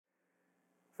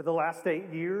For the last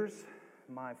 8 years,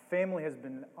 my family has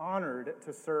been honored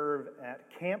to serve at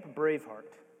Camp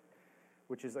Braveheart,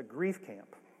 which is a grief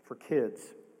camp for kids.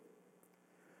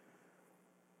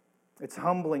 It's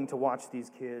humbling to watch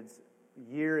these kids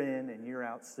year in and year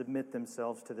out submit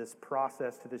themselves to this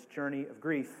process, to this journey of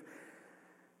grief,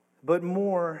 but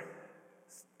more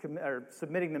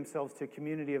submitting themselves to a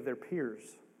community of their peers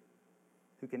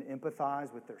who can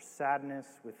empathize with their sadness,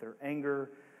 with their anger,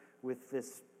 with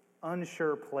this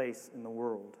unsure place in the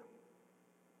world.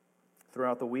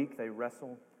 Throughout the week, they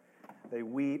wrestle, they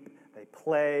weep, they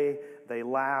play, they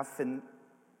laugh, and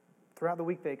throughout the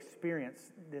week, they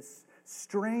experience this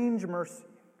strange mercy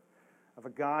of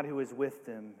a God who is with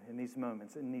them in these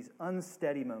moments, in these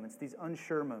unsteady moments, these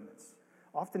unsure moments,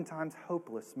 oftentimes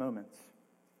hopeless moments.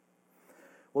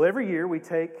 Well, every year we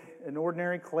take an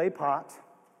ordinary clay pot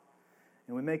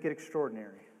and we make it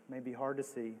extraordinary. It may be hard to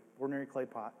see, ordinary clay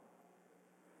pot.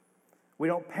 We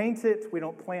don't paint it, we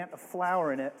don't plant a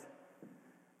flower in it,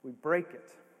 we break it.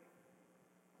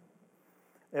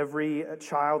 Every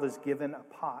child is given a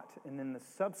pot, and then the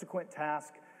subsequent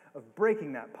task of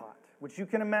breaking that pot, which you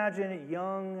can imagine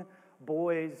young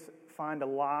boys find a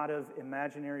lot of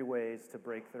imaginary ways to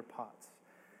break their pots.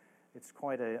 It's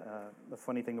quite a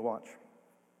funny thing to watch.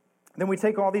 Then we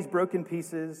take all these broken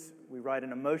pieces, we write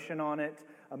an emotion on it,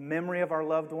 a memory of our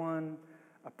loved one,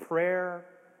 a prayer,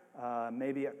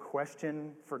 maybe a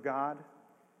question for God.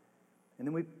 And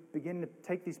then we begin to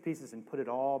take these pieces and put it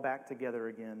all back together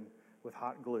again with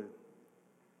hot glue.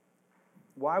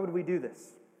 Why would we do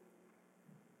this?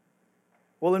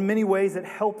 Well, in many ways, it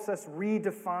helps us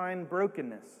redefine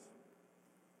brokenness,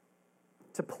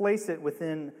 to place it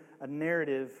within a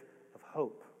narrative of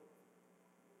hope.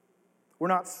 We're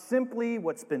not simply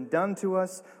what's been done to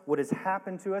us, what has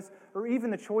happened to us, or even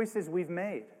the choices we've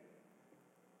made.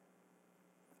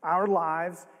 Our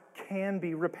lives can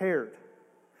be repaired,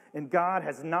 and God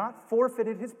has not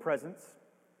forfeited His presence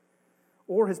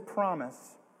or His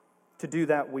promise to do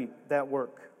that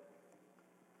work.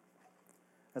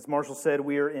 As Marshall said,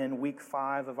 we are in week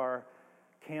 5 of our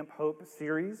Camp Hope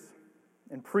series.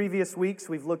 In previous weeks,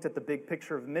 we've looked at the big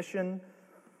picture of mission,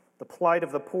 the plight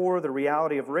of the poor, the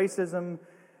reality of racism,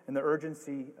 and the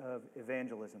urgency of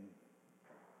evangelism.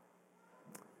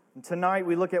 And tonight,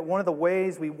 we look at one of the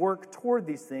ways we work toward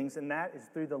these things, and that is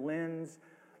through the lens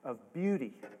of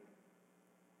beauty.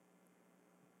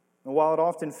 And while it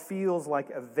often feels like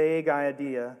a vague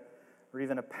idea, or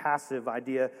even a passive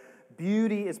idea,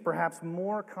 beauty is perhaps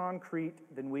more concrete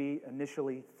than we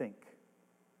initially think.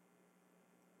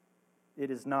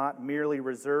 It is not merely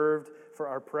reserved for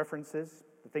our preferences,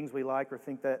 the things we like or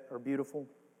think that are beautiful,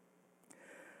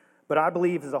 but I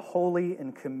believe is a holy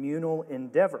and communal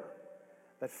endeavor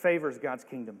that favors God's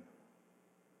kingdom.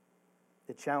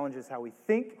 It challenges how we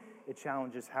think, it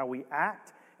challenges how we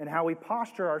act, and how we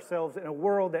posture ourselves in a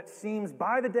world that seems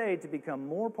by the day to become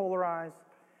more polarized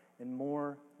and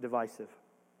more divisive.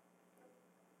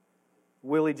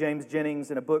 Willie James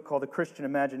Jennings, in a book called The Christian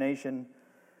Imagination,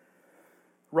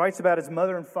 writes about his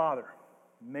mother and father,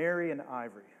 Mary and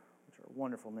Ivory, which are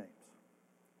wonderful names.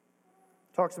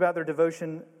 Talks about their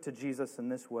devotion to Jesus in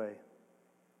this way.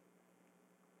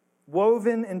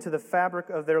 Woven into the fabric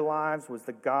of their lives was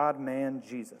the God-man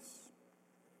Jesus,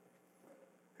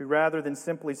 who rather than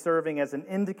simply serving as an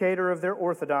indicator of their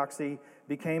orthodoxy,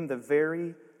 became the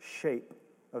very shape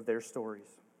of their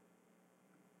stories.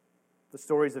 The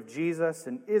stories of Jesus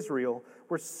and Israel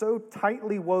were so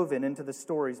tightly woven into the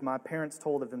stories my parents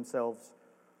told of themselves.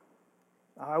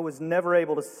 I was never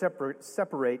able to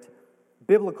separate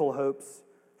biblical hopes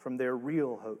from their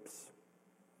real hopes.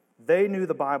 They knew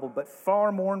the Bible, but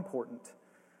far more important,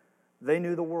 they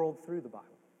knew the world through the Bible.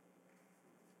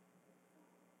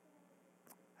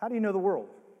 How do you know the world?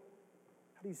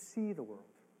 How do you see the world?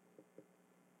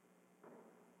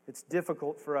 It's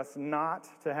difficult for us not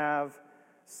to have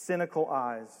cynical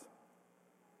eyes.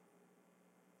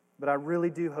 But I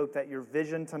really do hope that your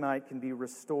vision tonight can be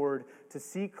restored to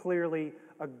see clearly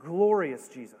a glorious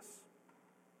Jesus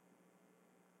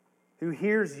who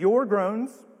hears your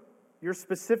groans, your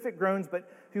specific groans,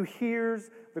 but who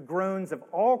hears the groans of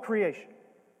all creation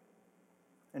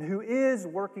and who is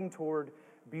working toward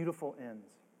beautiful ends.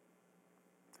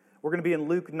 We're going to be in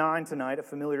Luke 9 tonight, a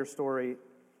familiar story,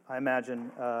 I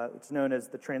imagine. It's known as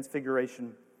the Transfiguration.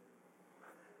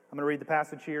 I'm going to read the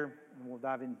passage here, and we'll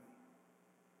dive in.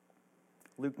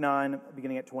 Luke 9,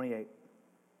 beginning at 28.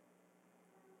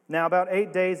 Now, about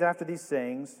 8 days after these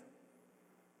sayings,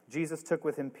 Jesus took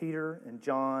with him Peter and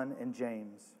John and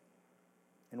James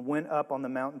and went up on the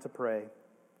mountain to pray.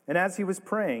 And as he was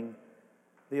praying,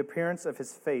 the appearance of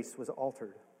his face was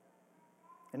altered,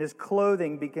 and his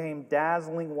clothing became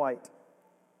dazzling white.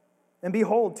 And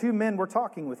behold, 2 men were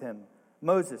talking with him,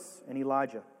 Moses and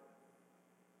Elijah,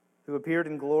 who appeared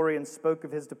in glory and spoke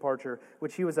of his departure,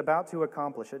 which he was about to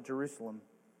accomplish at Jerusalem.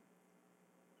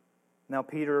 Now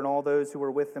Peter and all those who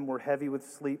were with him were heavy with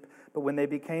sleep, but when they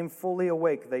became fully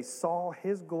awake, they saw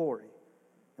his glory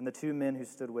and the 2 men who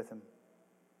stood with him.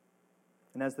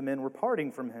 And as the men were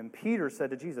parting from him, Peter said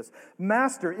to Jesus,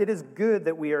 "Master, it is good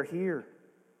that we are here.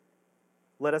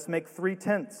 Let us make 3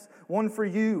 tents, one for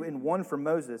you and one for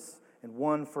Moses and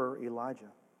one for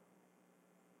Elijah,"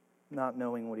 not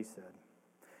knowing what he said.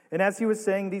 And as he was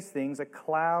saying these things, a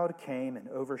cloud came and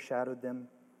overshadowed them,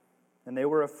 and they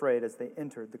were afraid as they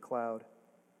entered the cloud.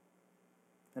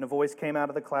 And a voice came out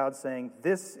of the cloud saying,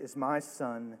 "This is my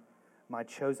Son, my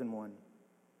chosen one.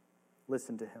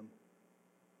 Listen to him."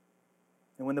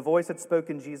 And when the voice had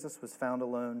spoken, Jesus was found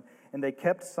alone, and they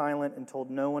kept silent and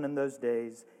told no one in those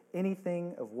days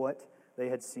anything of what they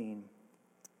had seen.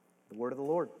 The word of the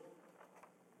Lord.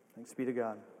 Thanks be to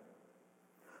God.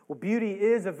 Well, beauty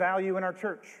is a value in our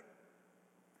church.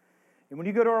 And when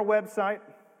you go to our website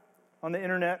on the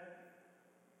internet,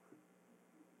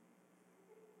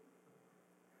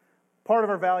 part of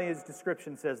our values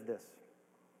description says this: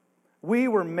 we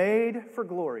were made for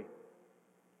glory,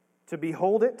 to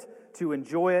behold it, to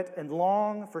enjoy it, and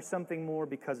long for something more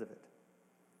because of it.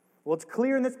 Well, it's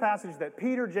clear in this passage that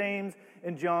Peter, James,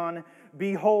 and John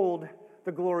behold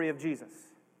the glory of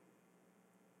Jesus.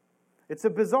 It's a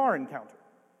bizarre encounter,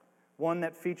 one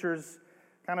that features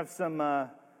kind of some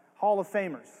Hall of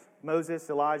Famers, Moses,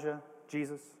 Elijah,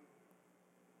 Jesus.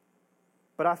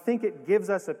 But I think it gives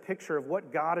us a picture of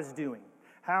what God is doing,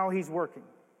 how he's working.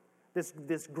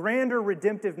 This grander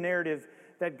redemptive narrative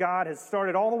that God has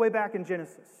started all the way back in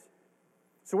Genesis.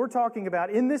 So we're talking about,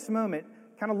 in this moment,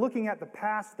 kind of looking at the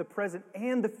past, the present,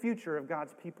 and the future of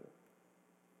God's people.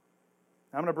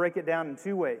 I'm going to break it down in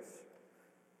 2 ways,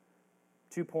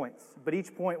 2 points. But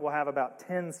each point will have about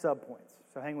 10 subpoints.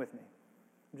 So hang with me.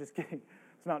 I'm just kidding.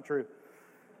 It's not true.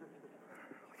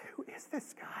 Who is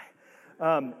this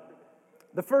guy?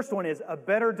 The first one is a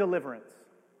better deliverance.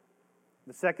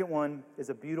 The second one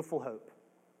is a beautiful hope.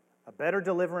 A better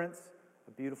deliverance,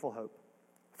 a beautiful hope.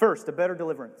 First, a better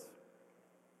deliverance.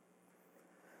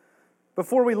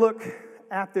 Before we look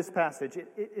at this passage,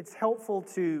 it's helpful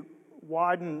to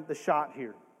widen the shot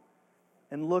here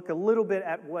and look a little bit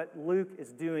at what Luke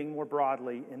is doing more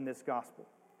broadly in this gospel.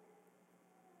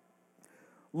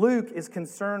 Luke is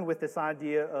concerned with this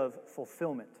idea of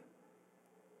fulfillment.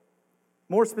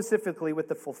 More specifically, with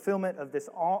the fulfillment of this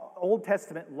Old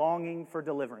Testament longing for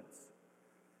deliverance.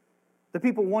 The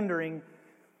people wondering,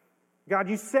 God,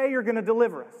 you say you're going to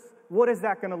deliver us. What is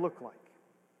that going to look like?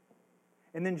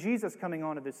 And then Jesus coming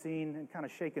onto the scene and kind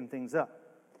of shaking things up.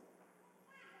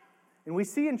 And we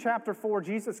see in chapter 4,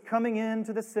 Jesus coming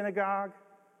into the synagogue,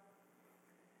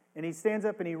 and he stands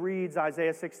up and he reads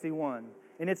Isaiah 61.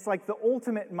 And it's like the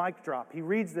ultimate mic drop. He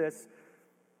reads this,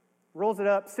 rolls it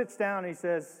up, sits down, and he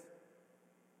says,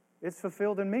 "It's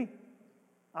fulfilled in me.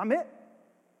 I'm it."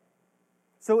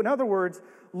 So in other words,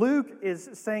 Luke is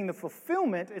saying the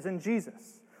fulfillment is in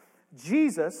Jesus.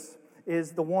 Jesus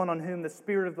is the one on whom the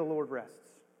Spirit of the Lord rests.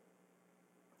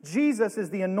 Jesus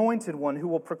is the anointed one who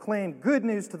will proclaim good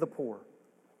news to the poor.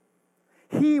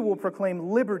 He will proclaim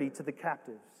liberty to the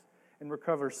captives and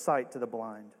recover sight to the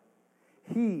blind.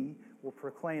 He will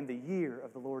proclaim the year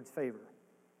of the Lord's favor.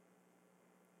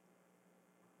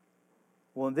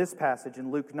 Well, in this passage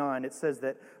in Luke 9, it says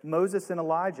that Moses and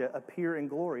Elijah appear in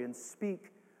glory and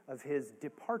speak of his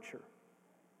departure.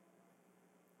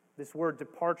 This word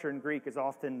departure in Greek is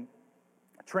often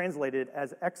translated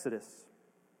as Exodus.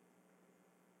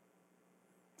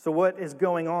 So what is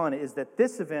going on is that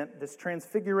this event, this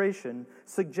transfiguration,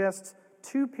 suggests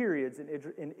 2 periods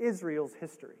in Israel's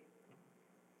history.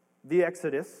 The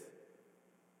Exodus,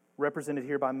 represented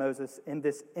here by Moses, and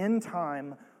this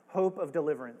end-time hope of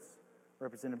deliverance,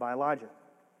 represented by Elijah.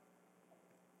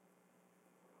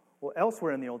 Well,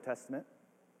 elsewhere in the Old Testament,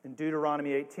 in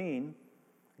Deuteronomy 18,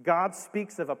 God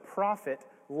speaks of a prophet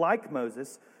like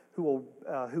Moses who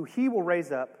he will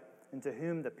raise up and to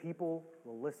whom the people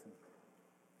will listen.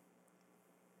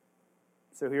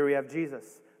 So here we have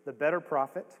Jesus, the better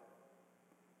prophet,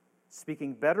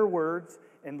 speaking better words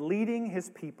and leading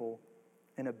his people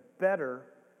in a better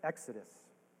exodus.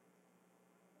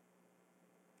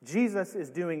 Jesus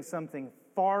is doing something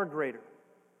far greater.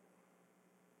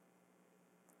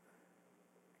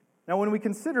 Now, when we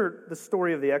consider the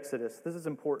story of the Exodus, this is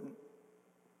important.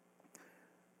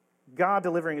 God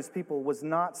delivering his people was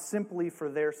not simply for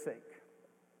their sake.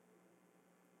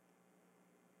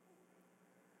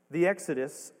 The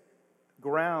Exodus,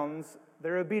 grounds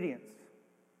their obedience.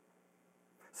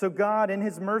 So God, in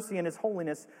his mercy and his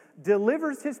holiness,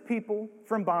 delivers his people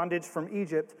from bondage from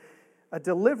Egypt, a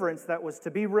deliverance that was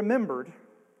to be remembered.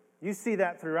 You see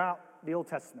that throughout the Old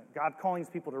Testament. God calling his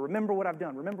people to remember what I've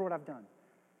done, remember what I've done.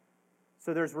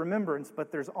 So there's remembrance,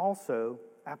 but there's also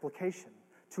application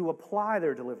to apply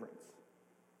their deliverance.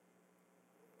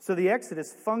 So the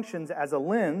Exodus functions as a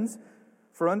lens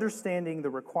for understanding the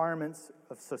requirements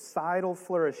of societal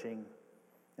flourishing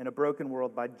in a broken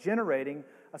world by generating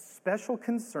a special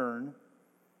concern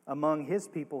among his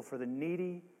people for the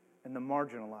needy and the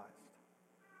marginalized.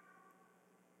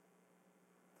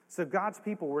 So God's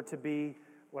people were to be,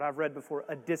 what I've read before,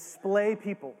 a display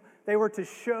people. They were to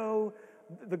show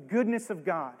the goodness of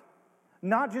God,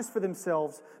 not just for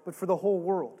themselves, but for the whole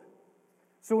world.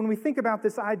 So when we think about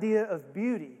this idea of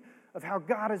beauty, of how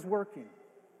God is working,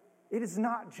 it is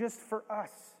not just for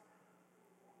us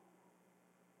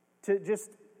to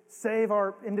just save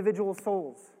our individual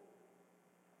souls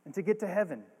and to get to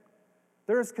heaven.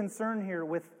 There is concern here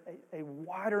with a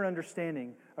wider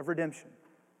understanding of redemption,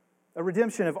 a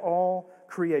redemption of all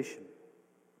creation.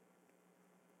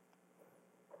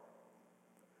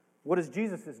 What is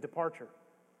Jesus' departure?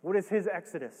 What is his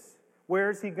exodus? Where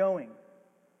is he going?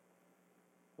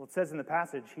 Well, it says in the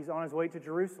passage, he's on his way to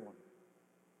Jerusalem.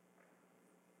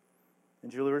 In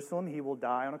Jerusalem, he will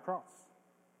die on a cross.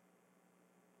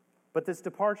 But this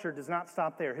departure does not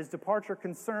stop there. His departure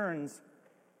concerns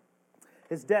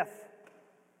his death,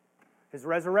 his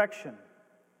resurrection,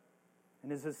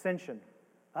 and his ascension.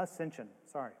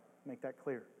 Make that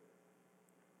clear.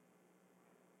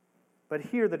 But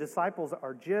here the disciples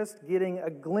are just getting a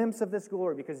glimpse of this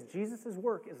glory because Jesus'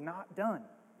 work is not done.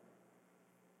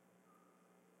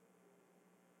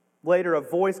 Later, a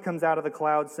voice comes out of the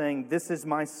cloud saying, "This is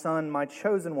my son, my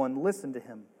chosen one. Listen to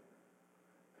him."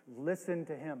 Listen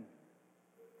to him.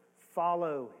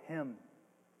 Follow him.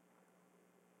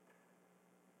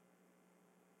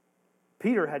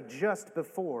 Peter had just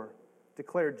before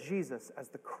declared Jesus as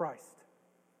the Christ.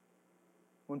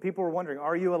 When people were wondering,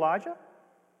 "Are you Elijah?"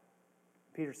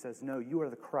 Peter says, "No, you are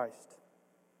the Christ."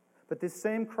 But this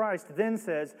same Christ then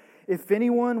says, "If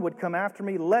anyone would come after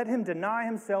me, let him deny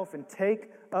himself and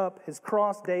take up his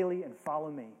cross daily and follow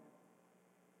me."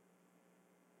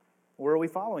 Where are we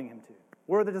following him to?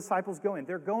 Where are the disciples going?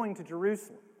 They're going to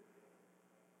Jerusalem.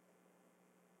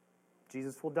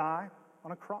 Jesus will die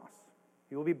on a cross.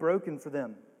 He will be broken for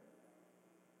them.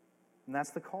 And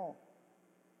that's the call.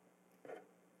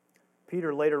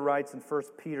 Peter later writes in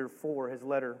 1 Peter 4, his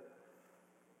letter,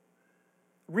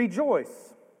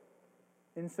 "Rejoice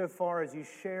insofar as you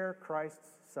share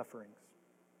Christ's sufferings,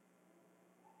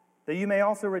 that you may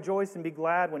also rejoice and be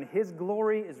glad when his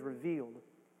glory is revealed.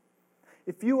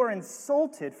 If you are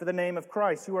insulted for the name of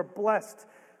Christ, you are blessed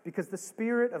because the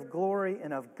Spirit of glory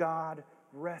and of God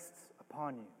rests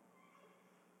upon you."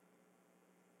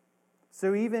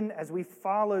 So even as we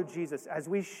follow Jesus, as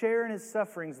we share in his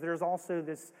sufferings, there's also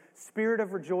this spirit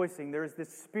of rejoicing. There's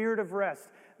this spirit of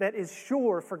rest that is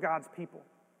sure for God's people.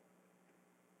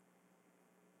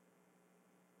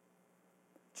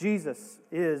 Jesus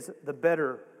is the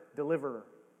better deliverer.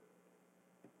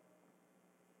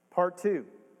 Part 2.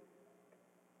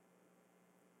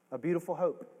 A beautiful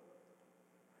hope.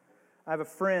 I have a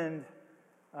friend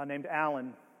named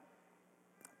Alan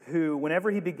who,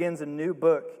 whenever he begins a new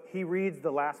book, he reads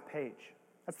the last page.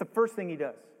 That's the first thing he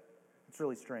does. It's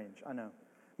really strange, I know.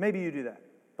 Maybe you do that,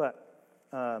 but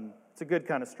it's a good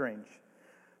kind of strange.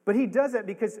 But he does that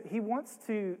because he wants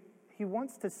to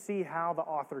see how the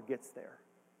author gets there.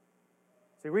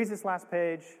 So he reads this last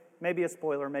page, maybe a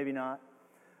spoiler, maybe not,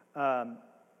 and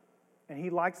he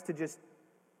likes to just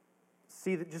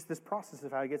see just this process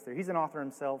of how he gets there. He's an author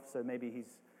himself, so maybe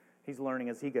he's learning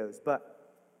as he goes. But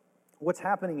what's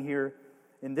happening here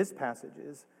in this passage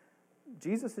is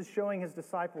Jesus is showing his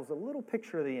disciples a little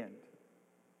picture of the end.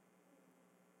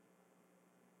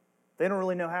 They don't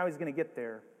really know how he's going to get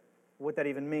there, what that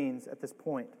even means at this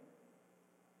point.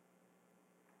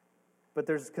 But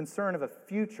there's concern of a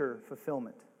future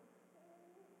fulfillment.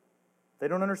 They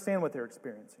don't understand what they're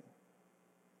experiencing.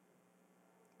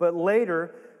 But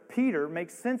later, Peter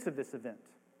makes sense of this event.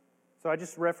 So I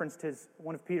just referenced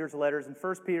one of Peter's letters in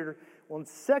 1 Peter. Well, in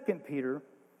 2 Peter,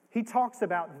 he talks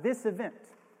about this event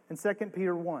in 2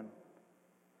 Peter 1.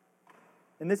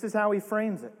 And this is how he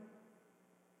frames it.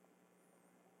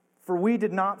 "For we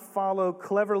did not follow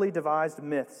cleverly devised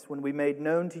myths when we made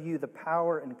known to you the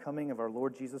power and coming of our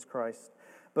Lord Jesus Christ,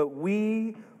 but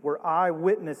we were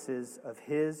eyewitnesses of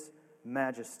his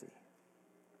majesty.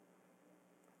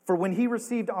 For when he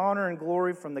received honor and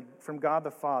glory from God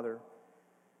the Father,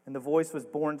 And the voice was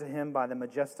borne to him by the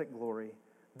majestic glory.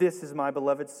 This is my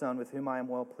beloved Son, with whom I am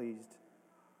well pleased.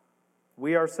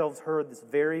 We ourselves heard this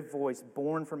very voice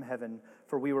borne from heaven,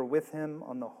 for we were with him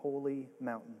on the holy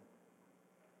mountain.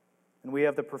 And we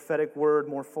have the prophetic word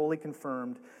more fully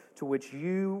confirmed, to which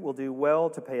you will do well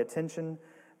to pay attention,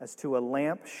 as to a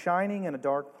lamp shining in a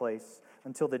dark place,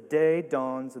 until the day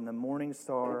dawns and the morning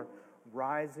star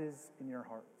rises in your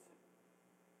hearts.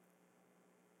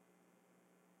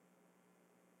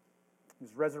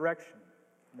 His resurrection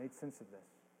made sense of this.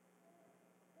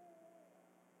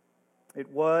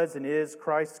 It was and is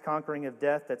Christ's conquering of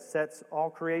death that sets all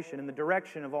creation in the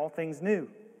direction of all things new.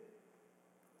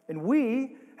 And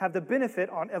we have the benefit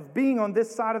of being on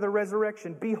this side of the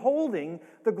resurrection, beholding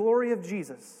the glory of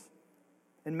Jesus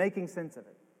and making sense of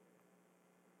it,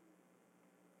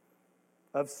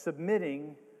 of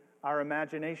submitting our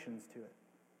imaginations to it.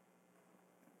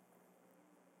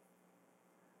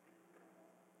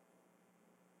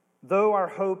 Though our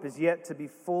hope is yet to be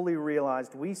fully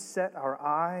realized, we set our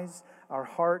eyes, our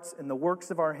hearts, and the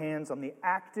works of our hands on the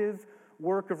active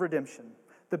work of redemption,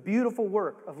 the beautiful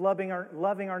work of loving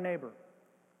our neighbor,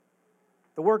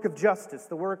 the work of justice,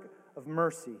 the work of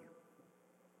mercy.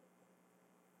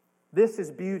 This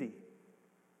is beauty,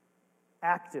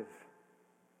 active.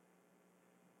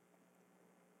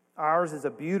 Ours is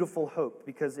a beautiful hope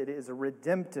because it is a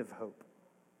redemptive hope.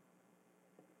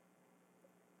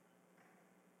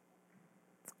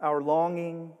 Our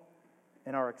longing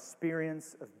and our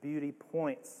experience of beauty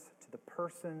points to the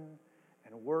person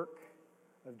and work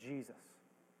of Jesus.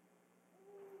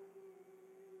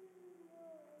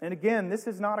 And again, this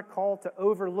is not a call to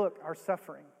overlook our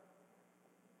suffering.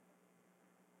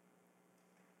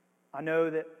 I know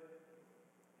that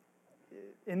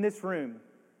in this room,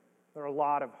 there are a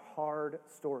lot of hard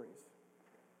stories.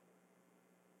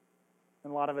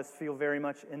 And a lot of us feel very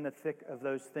much in the thick of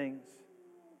those things.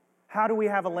 How do we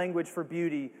have a language for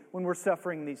beauty when we're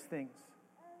suffering these things?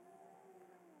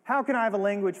 How can I have a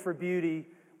language for beauty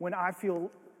when I feel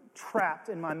trapped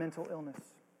in my mental illness,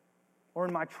 or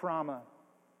in my trauma,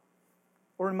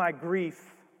 or in my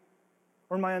grief,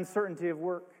 or in my uncertainty of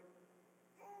work?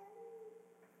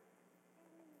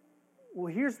 Well,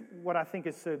 here's what I think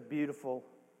is so beautiful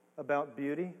about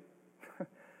beauty.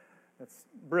 That's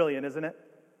brilliant, isn't it?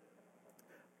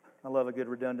 I love a good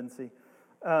redundancy.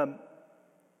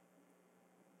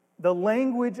 The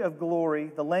language of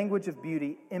glory, the language of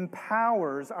beauty,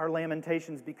 empowers our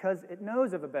lamentations because it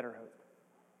knows of a better hope.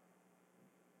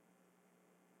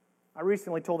 I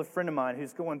recently told a friend of mine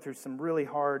who's going through some really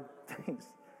hard things,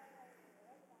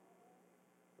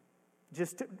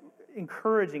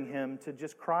 encouraging him to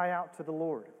just cry out to the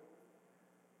Lord.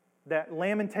 That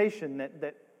lamentation,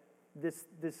 that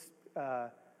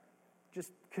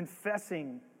just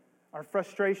confessing our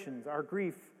frustrations, our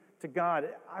grief to God,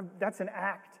 that's an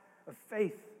act of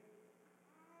faith.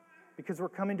 Because we're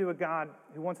coming to a God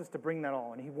who wants us to bring that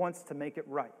all, and He wants to make it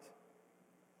right.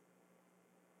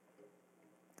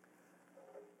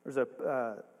 There's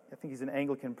I think he's an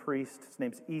Anglican priest. His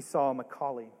name's Esau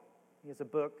McCauley. He has a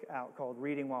book out called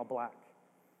Reading While Black.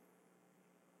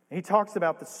 And he talks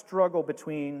about the struggle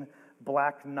between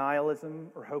black nihilism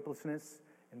or hopelessness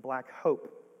and black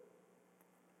hope.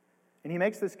 And he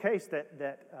makes this case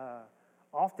that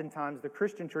oftentimes the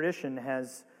Christian tradition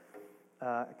has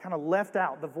kind of left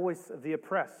out the voice of the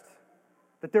oppressed.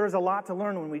 That there is a lot to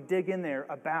learn when we dig in there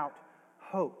about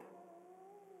hope.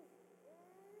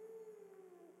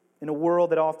 In a world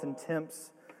that often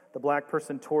tempts the black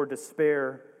person toward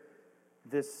despair,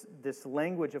 this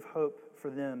language of hope for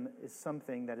them is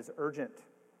something that is urgent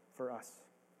for us.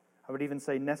 I would even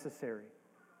say necessary.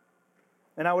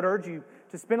 And I would urge you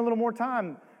to spend a little more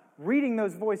time reading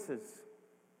those voices,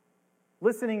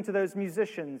 listening to those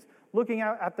musicians, looking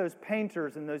out at those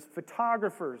painters and those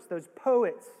photographers, those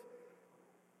poets.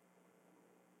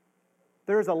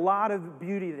 There's a lot of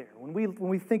beauty there. When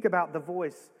we think about the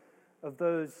voice of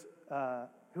those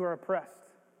who are oppressed,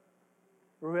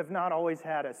 or who have not always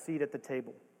had a seat at the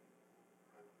table,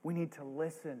 we need to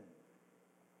listen.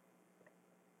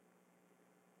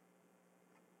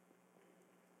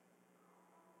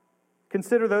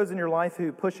 Consider those in your life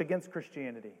who push against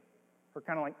Christianity, who are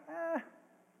kind of like,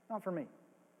 not for me.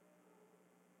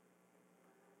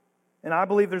 And I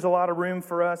believe there's a lot of room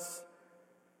for us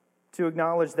to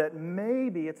acknowledge that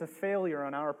maybe it's a failure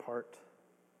on our part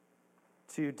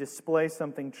to display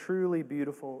something truly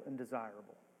beautiful and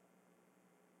desirable.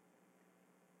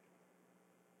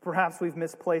 Perhaps we've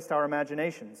misplaced our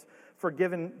imaginations,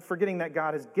 forgetting that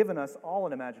God has given us all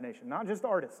an imagination, not just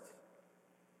artists,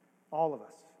 all of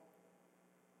us.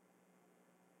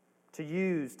 to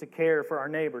use to care for our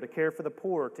neighbor, to care for the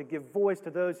poor, to give voice to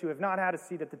those who have not had a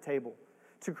seat at the table,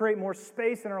 to create more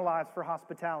space in our lives for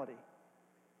hospitality.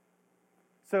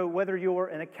 So whether you're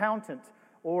an accountant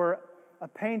or a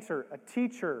painter, a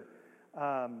teacher,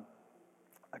 a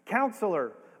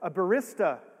counselor, a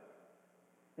barista,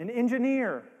 an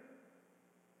engineer,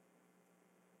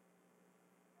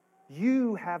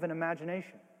 you have an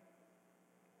imagination.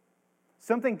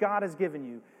 Something God has given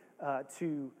you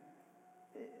to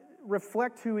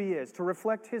reflect who He is, to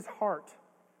reflect His heart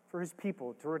for His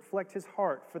people, to reflect His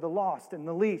heart for the lost and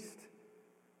the least,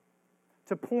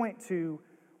 to point to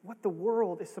what the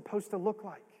world is supposed to look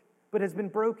like, but has been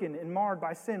broken and marred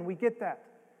by sin. We get that.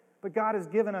 But God has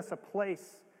given us a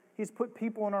place. He's put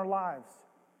people in our lives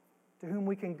to whom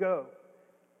we can go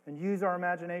and use our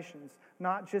imaginations,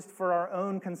 not just for our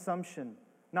own consumption,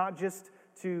 not just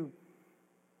to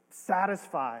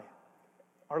satisfy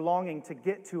our longing to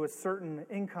get to a certain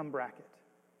income bracket,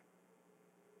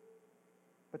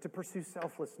 but to pursue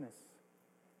selflessness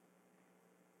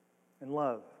and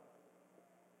love.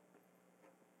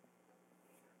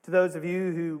 To those of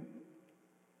you who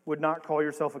would not call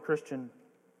yourself a Christian,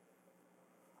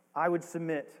 I would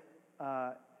submit,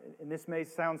 and this may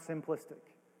sound simplistic,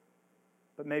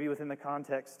 but maybe within the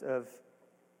context of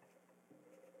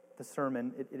the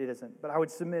sermon, it isn't. But I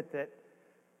would submit that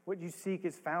what you seek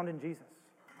is found in Jesus.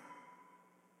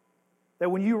 That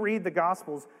when you read the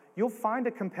Gospels, you'll find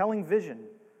a compelling vision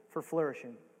for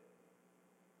flourishing.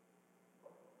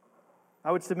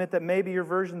 I would submit that maybe your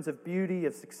versions of beauty,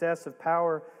 of success, of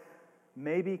power,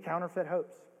 may be counterfeit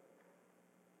hopes.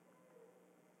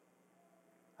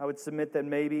 I would submit that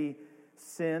maybe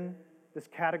sin, this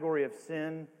category of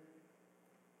sin,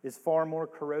 is far more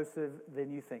corrosive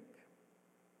than you think.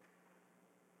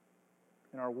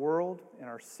 In our world, in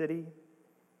our city,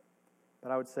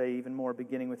 but I would say even more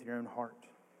beginning with your own heart.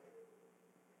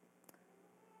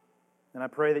 And I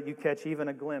pray that you catch even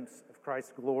a glimpse of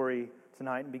Christ's glory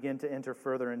tonight and begin to enter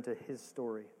further into His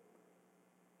story.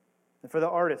 And for the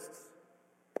artists,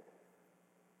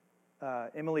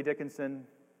 Emily Dickinson,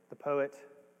 the poet,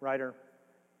 writer,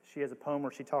 she has a poem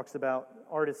where she talks about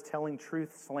artists telling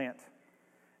truth slant.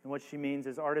 And what she means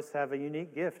is artists have a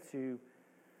unique gift to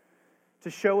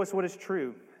show us what is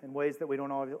true in ways that we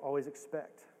don't always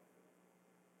expect.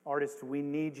 Artists, we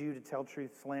need you to tell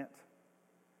truth slant.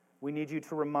 We need you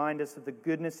to remind us of the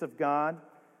goodness of God,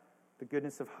 the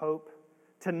goodness of hope,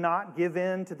 to not give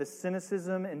in to the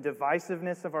cynicism and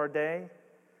divisiveness of our day,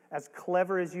 as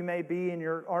clever as you may be in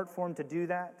your art form to do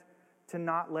that, to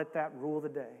not let that rule the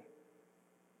day,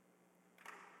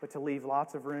 but to leave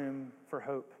lots of room for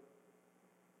hope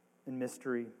and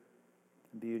mystery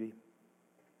and beauty.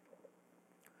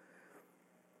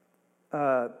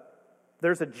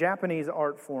 There's a Japanese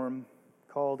art form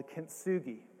called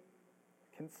kintsugi.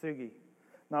 Kintsugi.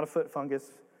 Not a foot fungus,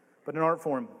 but an art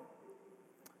form.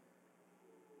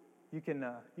 You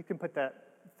can put that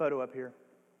photo up here.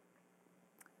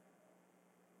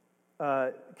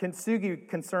 Kintsugi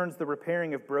concerns the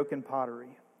repairing of broken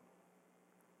pottery.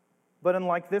 But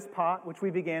unlike this pot, which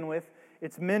we began with,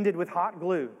 it's mended with hot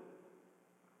glue.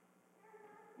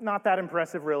 Not that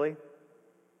impressive, really.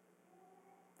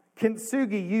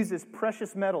 Kintsugi uses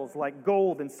precious metals like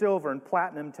gold and silver and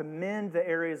platinum to mend the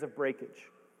areas of breakage.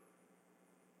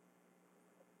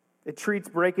 It treats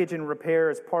breakage and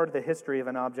repair as part of the history of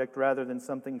an object rather than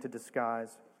something to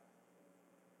disguise.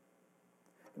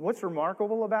 And what's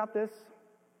remarkable about this?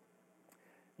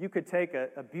 You could take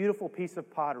a beautiful piece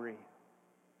of pottery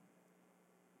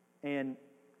and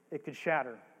it could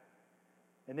shatter.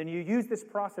 And then you use this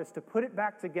process to put it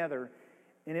back together,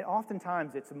 and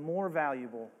oftentimes it's more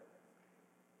valuable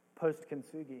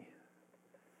post-kintsugi.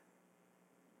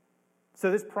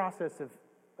 So this process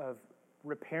of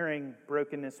repairing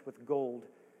brokenness with gold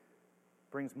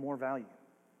brings more value.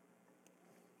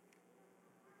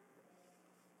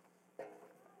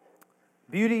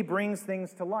 Beauty brings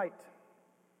things to light,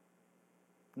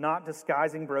 not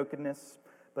disguising brokenness,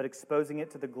 but exposing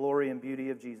it to the glory and beauty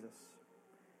of Jesus.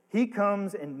 He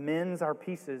comes and mends our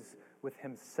pieces with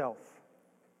Himself,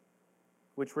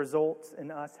 which results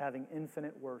in us having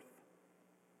infinite worth.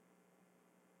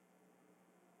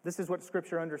 This is what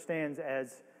Scripture understands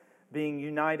as being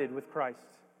united with Christ,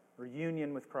 or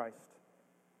union with Christ.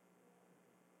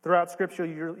 Throughout Scripture,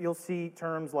 you'll see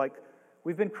terms like,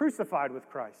 we've been crucified with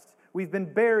Christ, we've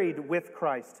been buried with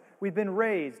Christ, we've been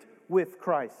raised with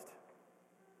Christ.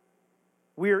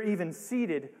 We are even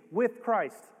seated with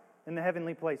Christ in the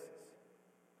heavenly places.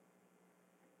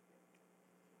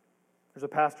 There's a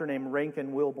pastor named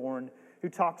Rankin Wilborn who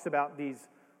talks about these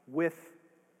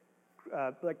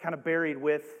kind of buried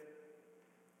with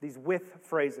these with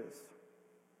phrases.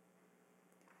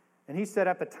 And he said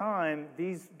at the time,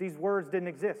 these words didn't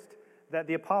exist, that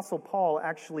the Apostle Paul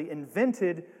actually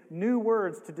invented new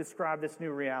words to describe this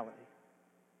new reality.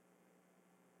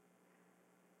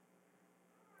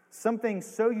 Something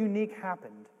so unique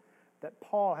happened that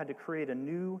Paul had to create a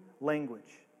new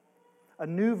language. A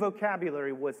new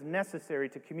vocabulary was necessary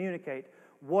to communicate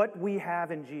what we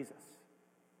have in Jesus.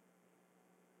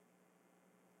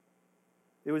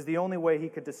 It was the only way he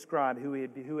could describe who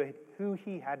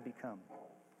he had become.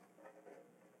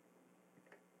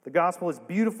 The gospel is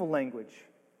beautiful language,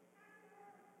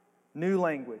 new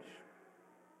language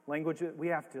that we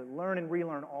have to learn and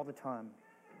relearn all the time.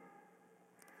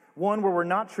 One where we're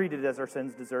not treated as our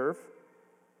sins deserve,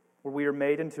 where we are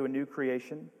made into a new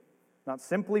creation, not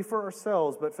simply for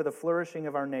ourselves, but for the flourishing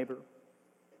of our neighbor.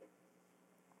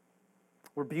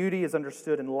 Where beauty is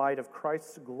understood in light of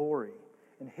Christ's glory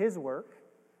and his work,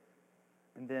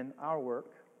 and then our work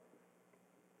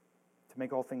to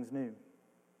make all things new.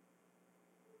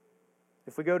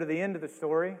 If we go to the end of the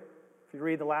story, if you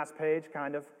read the last page,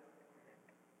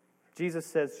 Jesus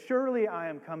says, "Surely I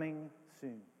am coming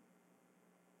soon."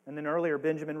 And then earlier,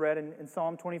 Benjamin read in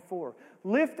Psalm 24,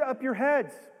 "Lift up your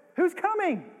heads." Who's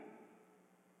coming?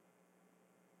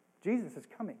 Jesus is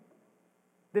coming.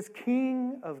 This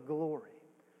King of glory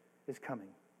is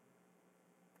coming.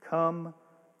 Come,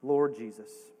 Lord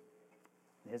Jesus.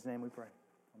 In his name we pray.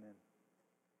 Amen.